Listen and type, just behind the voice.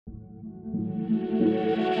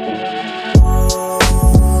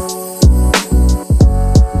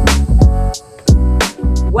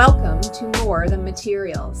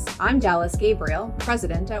I'm Dallas Gabriel,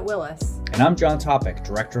 President at Willis. And I'm John Topic,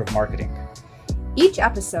 Director of Marketing. Each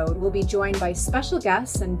episode will be joined by special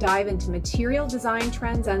guests and dive into material design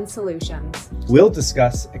trends and solutions. We'll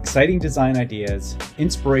discuss exciting design ideas,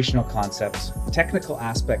 inspirational concepts, technical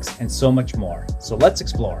aspects, and so much more. So let's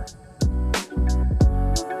explore.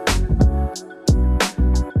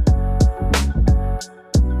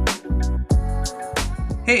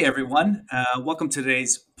 Hey everyone, welcome to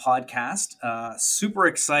today's podcast. Super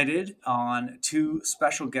excited on two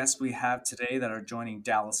special guests we have today that are joining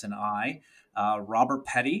Dallas and I. Robert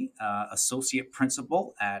Petty, Associate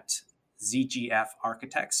Principal at ZGF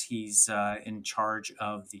Architects. He's in charge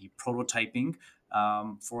of the prototyping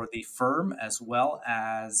for the firm, as well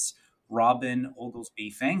as Robin Oglesby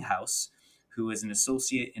Fanghouse, who is an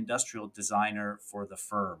Associate Industrial Designer for the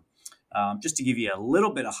firm. Just to give you a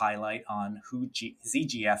little bit of highlight on who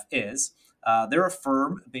ZGF is, they're a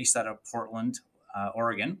firm based out of Portland,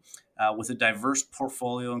 Oregon, with a diverse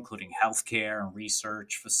portfolio, including healthcare and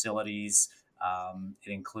research facilities.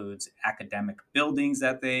 It includes academic buildings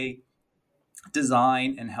that they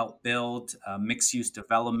design and help build, mixed-use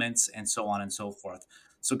developments, and so on and so forth.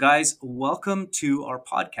 So guys, welcome to our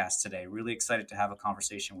podcast today. Really excited to have a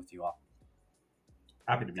conversation with you all.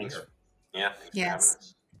 Happy to be here. Yeah.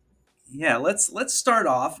 Yes. Yeah, let's start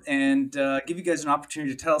off and give you guys an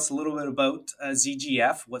opportunity to tell us a little bit about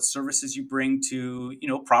ZGF, what services you bring to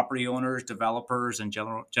property owners, developers, and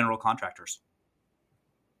general contractors.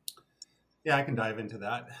 Yeah, I can dive into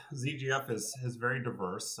that. ZGF is very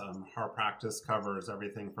diverse. Our practice covers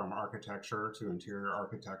everything from architecture to interior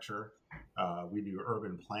architecture. We do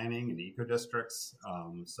urban planning and eco districts,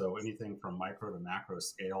 so anything from micro to macro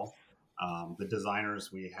scale. The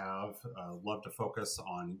designers we have love to focus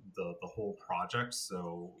on the whole project.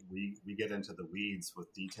 So we get into the weeds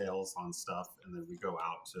with details on stuff, and then we go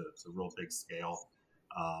out to real big scale.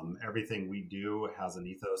 Everything we do has an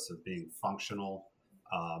ethos of being functional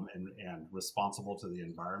and responsible to the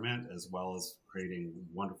environment, as well as creating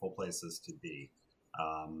wonderful places to be.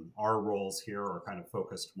 Our roles here are kind of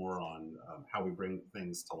focused more on how we bring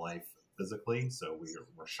things to life physically. So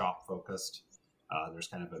we're shop focused. There's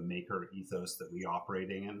kind of a maker ethos that we operate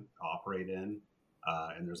in,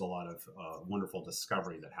 and there's a lot of wonderful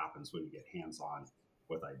discovery that happens when you get hands-on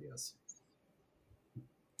with ideas.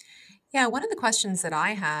 Yeah, one of the questions that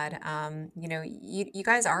I had, you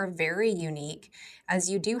guys are very unique as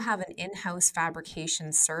you do have an in-house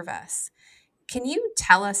fabrication service. Can you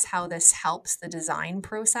tell us how this helps the design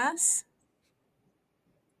process?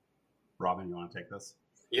 Robin, you want to take this?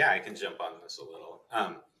 Yeah, I can jump on this a little.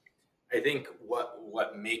 I think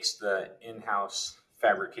what makes the in-house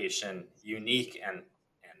fabrication unique and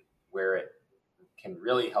where it can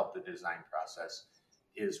really help the design process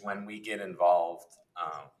is when we get involved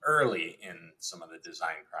early in some of the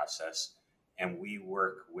design process, and we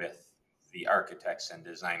work with the architects and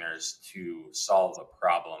designers to solve a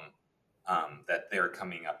problem that they're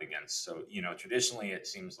coming up against. So, traditionally it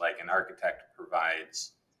seems like an architect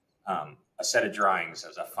provides a set of drawings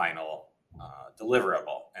as a final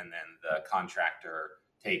deliverable, and then the contractor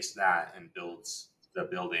takes that and builds the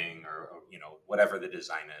building or whatever the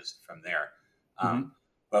design is from there.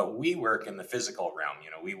 But we work in the physical realm.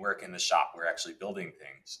 We work in the shop. We're actually building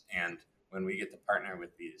things, and when we get to partner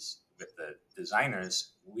with the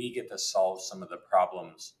designers, we get to solve some of the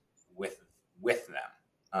problems with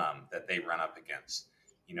them that they run up against.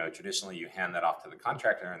 Traditionally you hand that off to the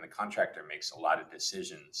contractor, and the contractor makes a lot of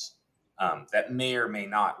decisions that may or may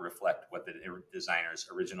not reflect what the designer's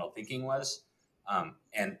original thinking was.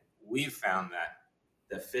 And we've found that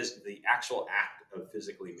the actual act of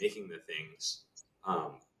physically making the things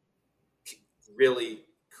really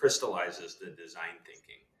crystallizes the design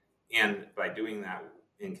thinking. And by doing that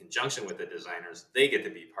in conjunction with the designers, they get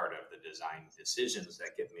to be part of the design decisions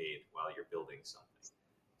that get made while you're building something.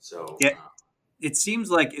 So yeah. It seems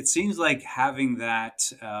like having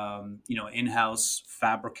that, in-house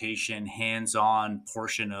fabrication, hands-on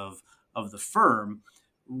portion of the firm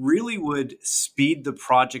really would speed the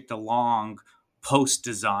project along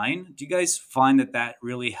post-design. Do you guys find that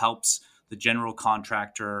really helps the general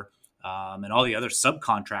contractor and all the other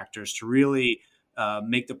subcontractors to really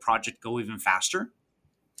make the project go even faster?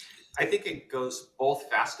 I think it goes both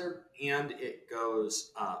faster, and it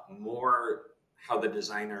goes more how the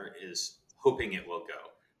designer is hoping it will go.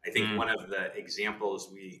 I think one of the examples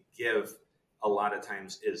we give a lot of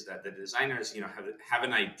times is that the designers, have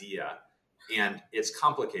an idea, and it's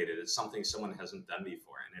complicated. It's something someone hasn't done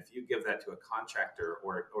before. And if you give that to a contractor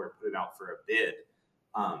or put it out for a bid,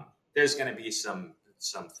 there's going to be some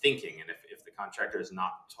thinking. And if the contractor is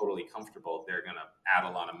not totally comfortable, they're going to add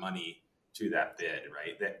a lot of money to that bid,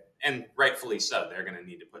 right? That, and rightfully so, they're going to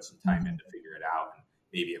need to put some time in to figure it out. And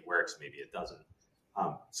maybe it works, maybe it doesn't.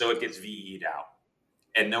 So it gets VE'd out,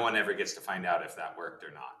 and no one ever gets to find out if that worked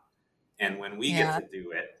or not. And when we get to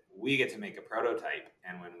do it, we get to make a prototype.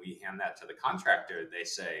 And when we hand that to the contractor, they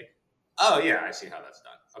say, "Oh yeah, I see how that's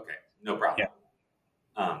done. Okay, no problem."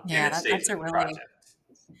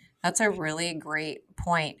 That's a really great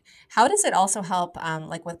point. How does it also help,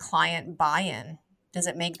 like with client buy-in? Does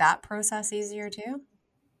it make that process easier too?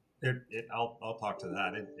 I'll talk to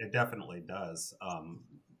that. It definitely does.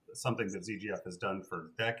 Something that ZGF has done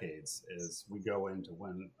for decades is we go in to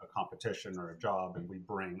win a competition or a job, and we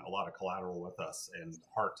bring a lot of collateral with us. And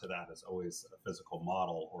heart to that is always a physical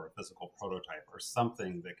model or a physical prototype or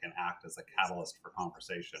something that can act as a catalyst for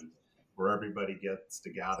conversation, where everybody gets to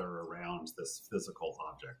gather around this physical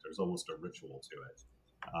object. There's almost a ritual to it.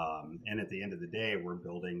 And at the end of the day, we're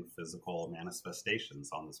building physical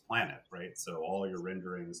manifestations on this planet, right? So all your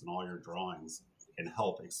renderings and all your drawings can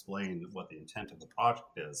help explain what the intent of the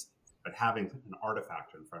project is, but having an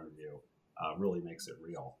artifact in front of you really makes it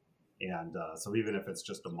real. And so even if it's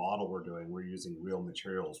just a model we're using real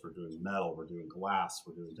materials, we're doing metal, we're doing glass,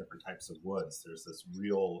 we're doing different types of woods. There's this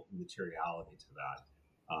real materiality to that.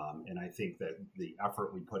 And I think that the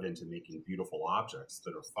effort we put into making beautiful objects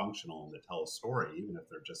that are functional and that tell a story, even if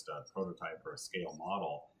they're just a prototype or a scale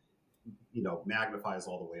model, magnifies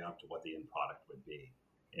all the way up to what the end product would be.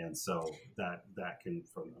 And so that can,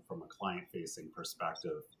 from a client-facing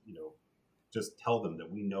perspective, just tell them that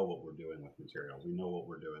we know what we're doing with material. We know what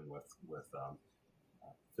we're doing with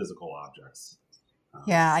physical objects.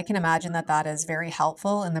 Yeah, I can imagine that is very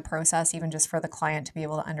helpful in the process, even just for the client to be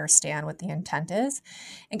able to understand what the intent is.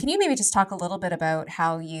 And can you maybe just talk a little bit about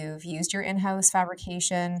how you've used your in-house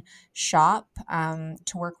fabrication shop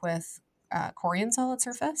to work with Corian Solid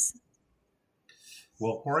Surface?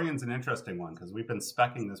 Well, Corian's an interesting one because we've been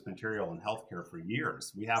speccing this material in healthcare for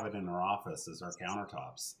years. We have it in our office as our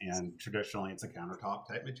countertops, and traditionally it's a countertop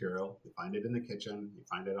type material. You find it in the kitchen, you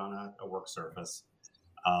find it on a work surface.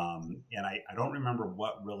 And I don't remember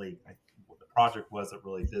what the project was that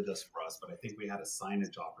really did this for us, but I think we had a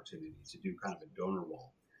signage opportunity to do kind of a donor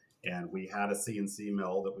wall. And we had a CNC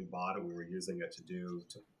mill that we bought, and we were using it to do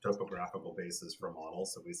topographical bases for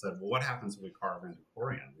models. So we said, well, what happens when we carve into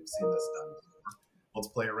Corian? We've seen this done before. Let's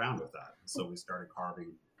play around with that. So we started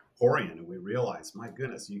carving Corian, and we realized, my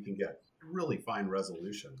goodness, you can get really fine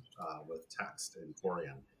resolution with text in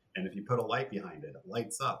Corian. And if you put a light behind it, it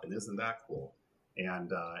lights up, and isn't that cool? And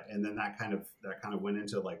then that kind of went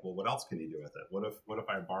into like, well, what else can you do with it? What if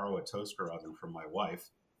I borrow a toaster oven from my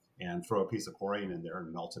wife and throw a piece of Corian in there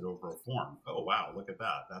and melt it over a form? Oh, wow, look at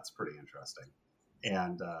that. That's pretty interesting.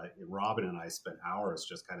 And Robin and I spent hours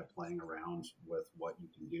just kind of playing around with what you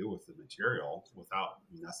can do with the material without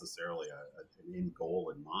necessarily an end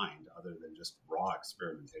goal in mind, other than just raw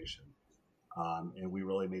experimentation. And we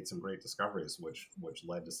really made some great discoveries, which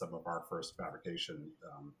led to some of our first fabrication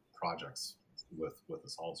projects with the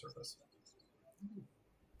solid surface.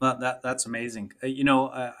 Well, that's amazing.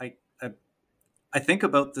 I think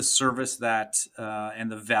about the service that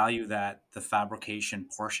and the value that the fabrication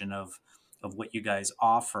portion of what you guys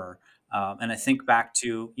offer. And I think back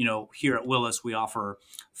to, here at Willis, we offer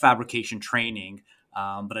fabrication training.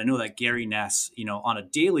 But I know that Gary Ness, on a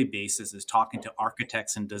daily basis is talking to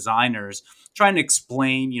architects and designers, trying to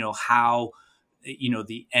explain, how,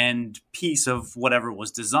 the end piece of whatever was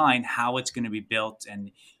designed, how it's going to be built. And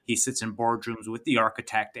he sits in boardrooms with the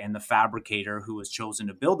architect and the fabricator who has chosen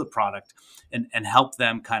to build the product and help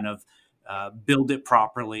them kind of build it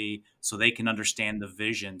properly so they can understand the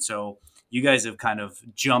vision. So you guys have kind of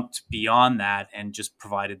jumped beyond that and just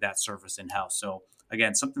provided that service in-house. So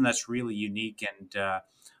again, something that's really unique, and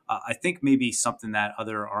I think maybe something that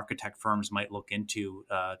other architect firms might look into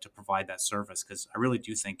to provide that service, because I really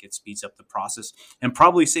do think it speeds up the process and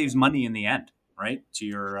probably saves money in the end, right, to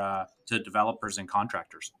your to developers and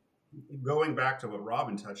contractors. Going back to what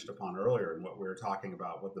Robin touched upon earlier and what we were talking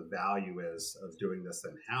about, what the value is of doing this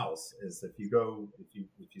in-house is if you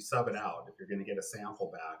sub it out, if you're going to get a sample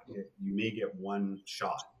back, you may get one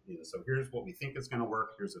shot. So here's what we think is going to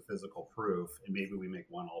work. Here's a physical proof, and maybe we make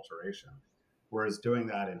one alteration. Whereas doing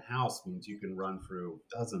that in-house means you can run through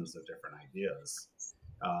dozens of different ideas.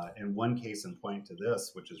 And one case in point to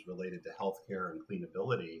this, which is related to healthcare and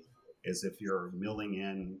cleanability, is if you're milling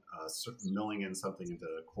in something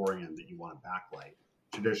into Corian that you want to backlight.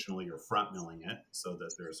 Traditionally, you're front milling it so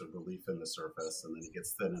that there's a relief in the surface, and then it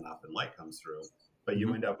gets thin enough and light comes through. But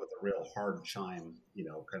you end up with a real hard chime,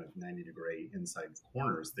 kind of 90-degree inside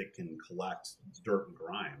corners that can collect dirt and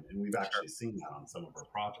grime. And we've actually seen that on some of our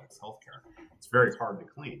projects, healthcare. It's very hard to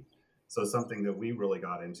clean. So something that we really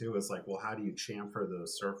got into is like, well, how do you chamfer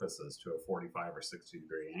those surfaces to a 45 or 60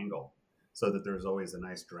 degree angle so that there's always a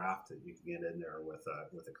nice draft that you can get in there with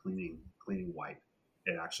a cleaning wipe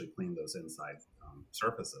and actually clean those inside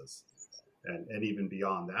surfaces. And even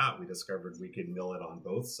beyond that, we discovered we could mill it on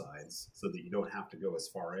both sides so that you don't have to go as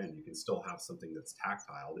far in. You can still have something that's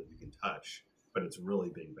tactile that you can touch, but it's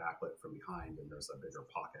really being backlit from behind, and there's a bigger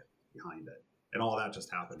pocket behind it. And all that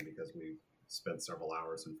just happened because we spent several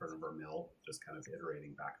hours in front of our mill, just kind of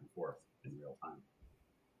iterating back and forth in real time.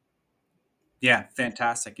 Yeah,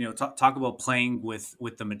 fantastic. Talk about playing with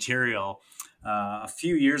the material. A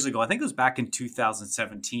few years ago, I think it was back in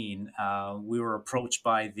 2017, we were approached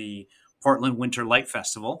by the Portland Winter Light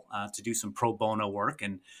Festival to do some pro bono work,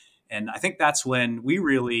 and I think that's when we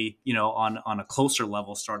really, on a closer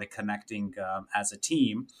level, started connecting as a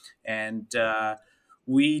team, and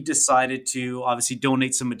we decided to obviously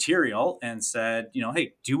donate some material and said,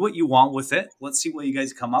 hey, do what you want with it. Let's see what you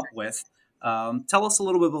guys come up with. Tell us a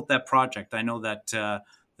little bit about that project. I know that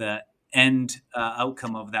the end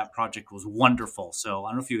outcome of that project was wonderful. So I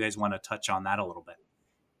don't know if you guys want to touch on that a little bit.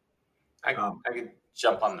 I could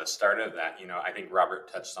jump on the start of that. I think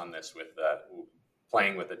Robert touched on this with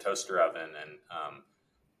playing with the toaster oven. And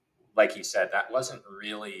like he said, that wasn't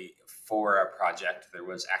really for a project. There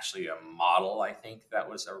was actually a model, I think, that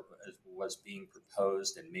was being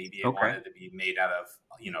proposed, and maybe it wanted to be made out of,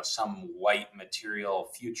 some white material,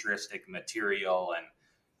 futuristic material.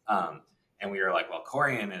 And we were like, well,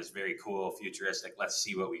 Corian is very cool, futuristic. Let's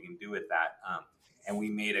see what we can do with that. And we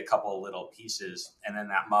made a couple little pieces, and then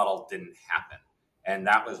that model didn't happen. And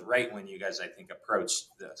that was right when you guys, I think,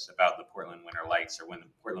 approached this about the Portland Winter Lights, or when the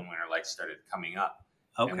Portland Winter Lights started coming up.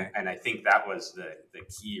 Okay. And I think that was the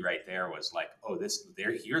key right there, was like, oh,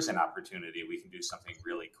 here's an opportunity. We can do something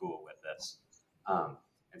really cool with this.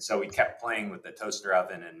 And so we kept playing with the toaster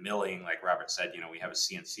oven and milling. Like Robert said, we have a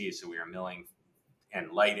CNC, so we were milling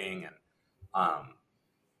and lighting,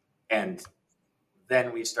 and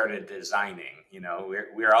then we started designing.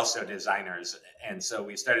 We're also designers, and so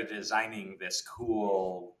we started designing this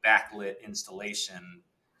cool backlit installation.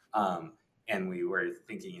 And we were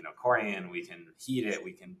thinking, Corian, we can heat it,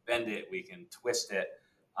 we can bend it, we can twist it,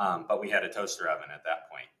 but we had a toaster oven at that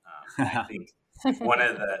point. I think one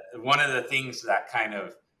of the things that kind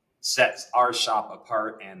of sets our shop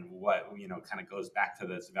apart, and what kind of goes back to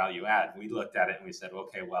this value add, we looked at it and we said,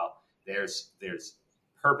 okay, well, there's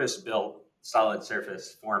purpose-built solid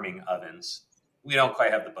surface forming ovens. We don't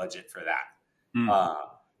quite have the budget for that.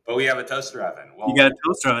 But we have a toaster oven. Well, you got a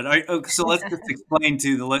toaster oven. So let's just explain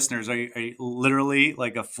to the listeners, are you literally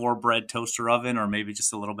like a 4-bread toaster oven, or maybe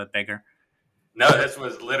just a little bit bigger? No, this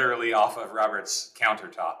was literally off of Robert's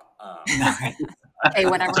countertop. Hey,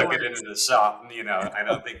 whatever. Took it into the shop.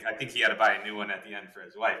 I think he had to buy a new one at the end for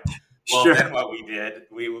his wife. Well, Sure. Then what we did,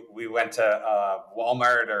 we went to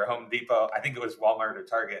Walmart or Home Depot. I think it was Walmart or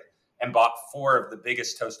Target, and bought 4 of the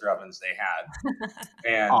biggest toaster ovens they had,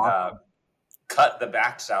 and cut the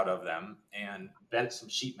backs out of them and bent some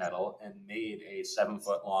sheet metal and made a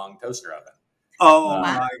 7-foot long toaster oven. Oh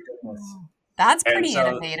my goodness. That's pretty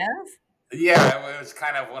innovative. Yeah, it was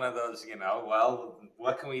kind of one of those, well,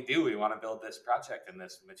 what can we do? We want to build this project, and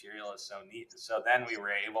this material is so neat. So then we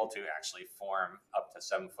were able to actually form up to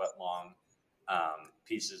 7-foot long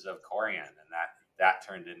pieces of Corian, and that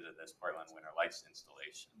turned into this Portland Winter Lights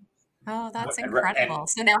installation. Oh, that's incredible.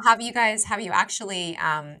 So now have you actually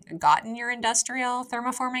gotten your industrial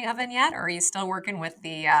thermoforming oven yet, or are you still working with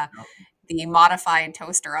the modified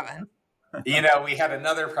toaster oven? We had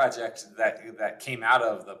another project that came out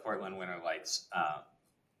of the Portland Winter Lights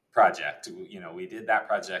project. We did that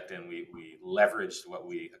project, and we leveraged what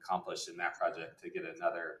we accomplished in that project to get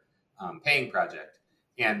another paying project,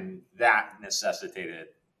 and that necessitated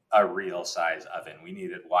a real size oven. We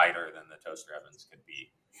needed wider than the toaster ovens could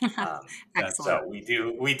be. Excellent. So we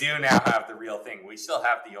do now have the real thing. We still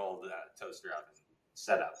have the old toaster oven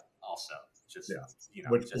setup also.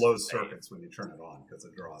 Which blows circuits when you turn it on, because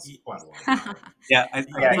it draws quite a lot of power. Yeah,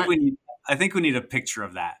 I think we need a picture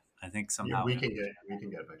of that. I think somehow we can get a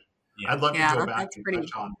picture. Yeah. I'd love to go back and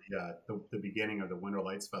touch on the beginning of the Winter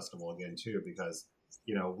Lights Festival again too, because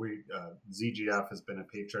ZGF has been a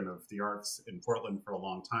patron of the arts in Portland for a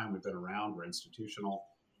long time. We've been around. We're institutional.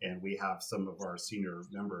 And we have some of our senior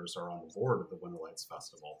members are on the board of the Winter Lights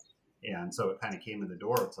Festival. And so it kind of came in the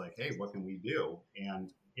door. It's like, hey, what can we do?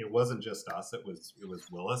 And it wasn't just us. It was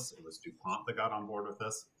Willis. It was DuPont that got on board with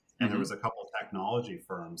this. And there was a couple of technology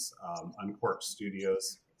firms, Uncorked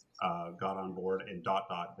Studios got on board, and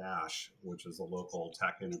Dash, which is a local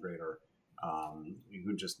tech integrator,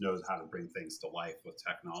 who just knows how to bring things to life with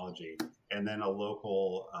technology. And then a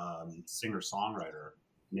local singer-songwriter,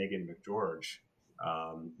 Megan McGeorge,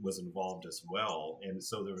 was involved as well. And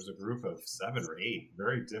so there was a group of 7 or 8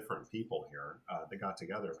 very different people here that got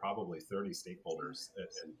together, probably 30 stakeholders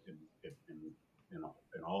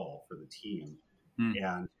in all for the team.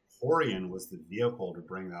 And Corian was the vehicle to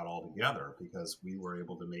bring that all together, because we were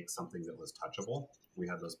able to make something that was touchable. We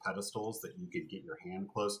had those pedestals that you could get your hand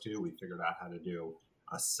close to. We figured out how to do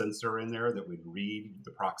a sensor in there that would read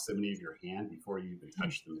the proximity of your hand before you even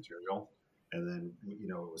touch the material. And then,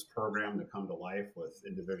 it was programmed to come to life with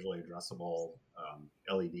individually addressable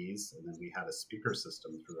LEDs. And then we had a speaker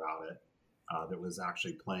system throughout it that was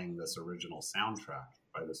actually playing this original soundtrack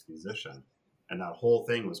by this musician. And that whole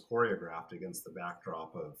thing was choreographed against the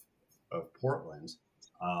backdrop of Portland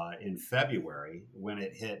in February, when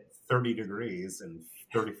it hit 30 degrees and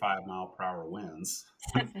 35-mile-per-hour winds,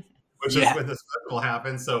 which is when this festival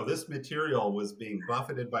happened. So this material was being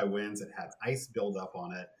buffeted by winds. It had ice build up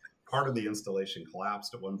on it. Part of the installation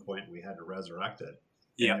collapsed at one point. We had to resurrect it.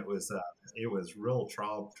 Yeah, it was real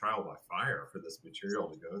trial by fire for this material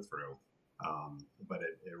to go through. But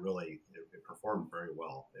it really performed very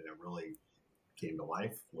well, and it really came to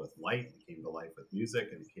life with light, it came to life with music,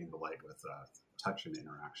 and it came to life with touch and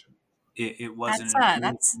interaction. It wasn't.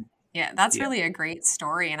 That's really a great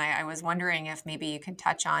story. And I was wondering if maybe you could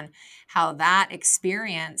touch on how that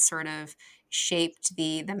experience sort of shaped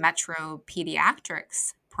the Metro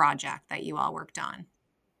Pediatrics project that you all worked on.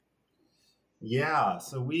 Yeah,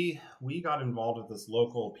 so we got involved with this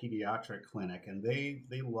local pediatric clinic, and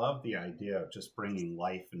they loved the idea of just bringing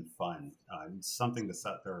life and fun, something to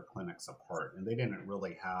set their clinics apart. And they didn't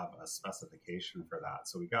really have a specification for that,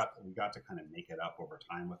 so we got to kind of make it up over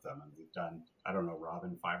time with them. And we've done, I don't know,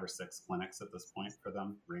 Robin, 5 or 6 clinics at this point for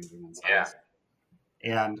them, ranging in size. Yeah.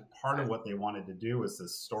 And part of what they wanted to do was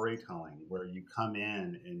this storytelling, where you come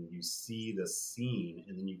in and you see the scene,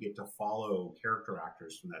 and then you get to follow character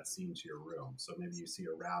actors from that scene to your room. So maybe you see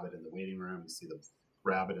a rabbit in the waiting room, you see the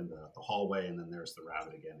rabbit in the hallway, and then there's the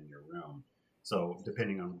rabbit again in your room. So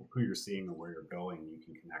depending on who you're seeing or where you're going, you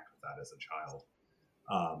can connect with that as a child.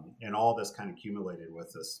 And all this kind of accumulated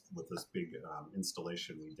with this big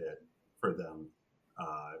installation we did for them,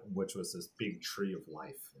 which was this big tree of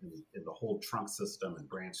life. And the whole trunk system and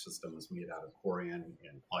branch system was made out of corian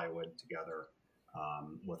and plywood together,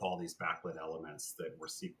 with all these backlit elements that were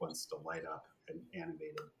sequenced to light up and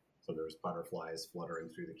animated. So there's butterflies fluttering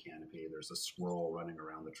through the canopy. There's a squirrel running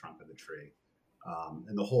around the trunk of the tree.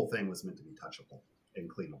 And the whole thing was meant to be touchable and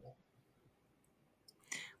cleanable.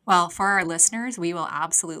 Well, for our listeners, we will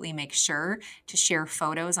absolutely make sure to share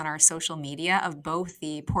photos on our social media of both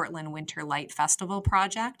the Portland Winter Light Festival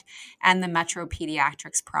project and the Metro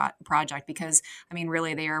Pediatrics project, because, I mean,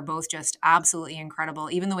 really, they are both just absolutely incredible.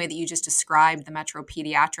 Even the way that you just described the Metro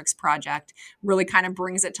Pediatrics project really kind of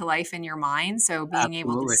brings it to life in your mind. So being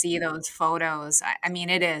able to see those photos, I mean,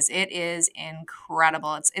 it is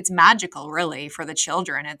incredible. It's magical, really, for the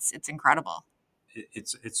children. It's incredible.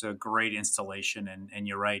 It's a great installation, and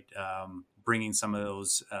you're right. Bringing some of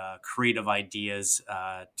those creative ideas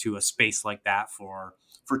to a space like that for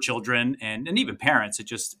children and even parents, it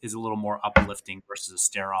just is a little more uplifting versus a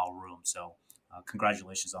sterile room. So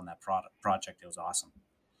congratulations on that project. It was awesome.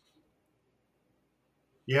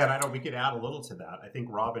 Yeah, and I know we could add a little to that. I think,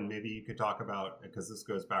 Robin, maybe you could talk about, because this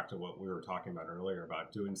goes back to what we were talking about earlier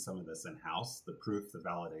about doing some of this in-house, the proof, the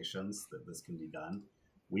validations that this can be done.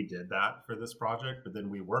 We did that for this project, but then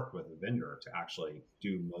we worked with a vendor to actually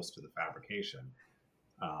do most of the fabrication.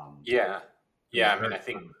 I mean,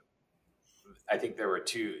 I think there were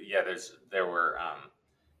two. Yeah, there were.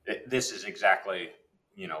 This is exactly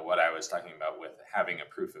what I was talking about with having a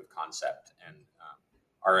proof of concept and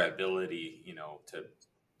our ability,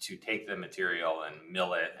 to take the material and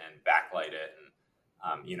mill it and backlight it,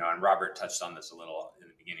 and and Robert touched on this a little in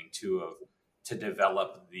the beginning too, to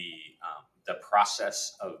develop the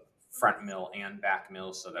process of front mill and back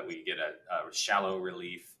mill so that we get a shallow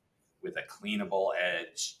relief with a cleanable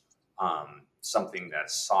edge, something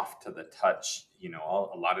that's soft to the touch.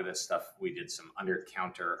 A lot of this stuff, we did some under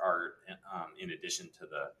counter art in addition to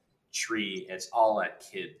the tree. It's all at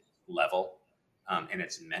kid level, and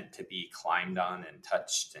it's meant to be climbed on and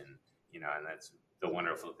touched, and that's the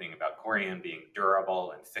wonderful thing about corian being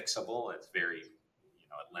durable and fixable. It's very,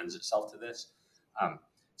 it lends itself to this.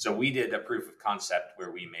 So we did a proof of concept where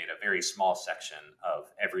we made a very small section of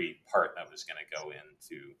every part that was going to go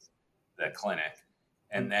into the clinic.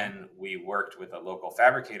 And then we worked with a local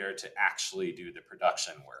fabricator to actually do the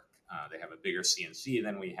production work. They have a bigger CNC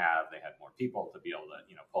than we have. They had more people to be able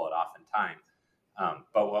to, pull it off in time.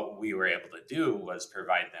 But what we were able to do was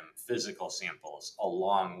provide them physical samples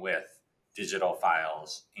along with digital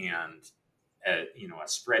files and a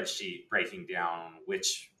spreadsheet breaking down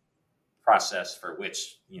which process for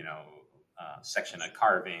which section of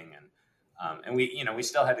carving, and we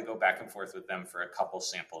still had to go back and forth with them for a couple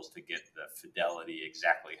samples to get the fidelity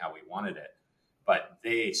exactly how we wanted it. But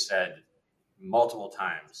they said multiple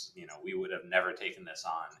times, we would have never taken this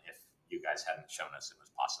on if you guys hadn't shown us it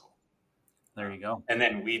was possible. There you go. And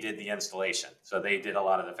then we did the installation. So they did a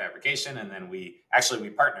lot of the fabrication, and then we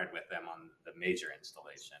partnered with them on the major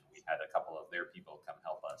installation. We had a couple of their people come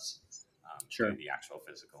help us do the actual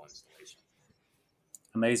physical installation.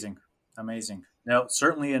 Amazing. Now,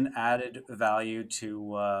 certainly an added value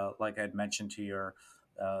to, like I'd mentioned, to your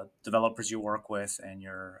developers you work with and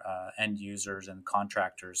your end users and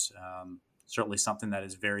contractors. Certainly something that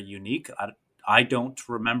is very unique. I don't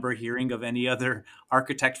remember hearing of any other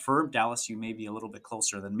architect firm. Dallas, you may be a little bit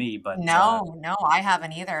closer than me, but no, I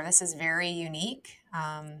haven't either. This is very unique.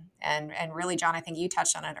 And really, John, I think you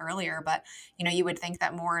touched on it earlier, but you would think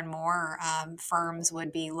that more and more firms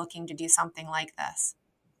would be looking to do something like this.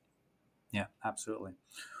 Yeah, absolutely.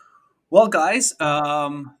 Well, guys,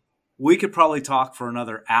 we could probably talk for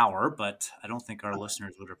another hour, but I don't think our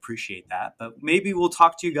listeners would appreciate that. But maybe we'll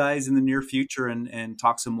talk to you guys in the near future and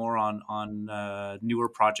talk some more on newer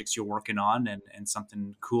projects you're working on and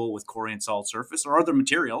something cool with Corian Solid Surface or other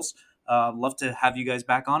materials. Love to have you guys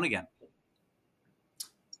back on again.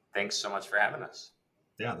 Thanks so much for having us.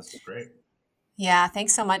 Yeah, this is great. Yeah,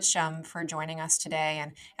 thanks so much for joining us today.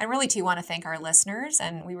 And really, too, want to thank our listeners.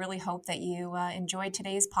 And we really hope that you enjoyed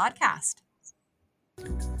today's podcast.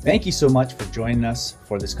 Thank you so much for joining us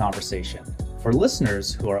for this conversation. For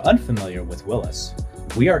listeners who are unfamiliar with Willis,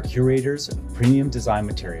 we are curators of premium design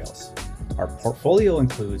materials. Our portfolio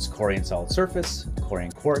includes Corian Solid Surface,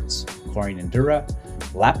 Corian Quartz, Corian Endura,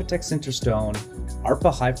 Lapitex Interstone,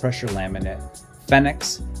 ARPA high pressure laminate,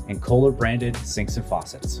 Fenix, and Kohler branded sinks and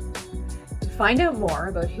faucets. To find out more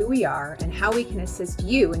about who we are and how we can assist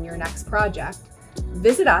you in your next project,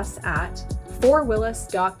 visit us at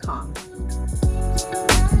forwillis.com.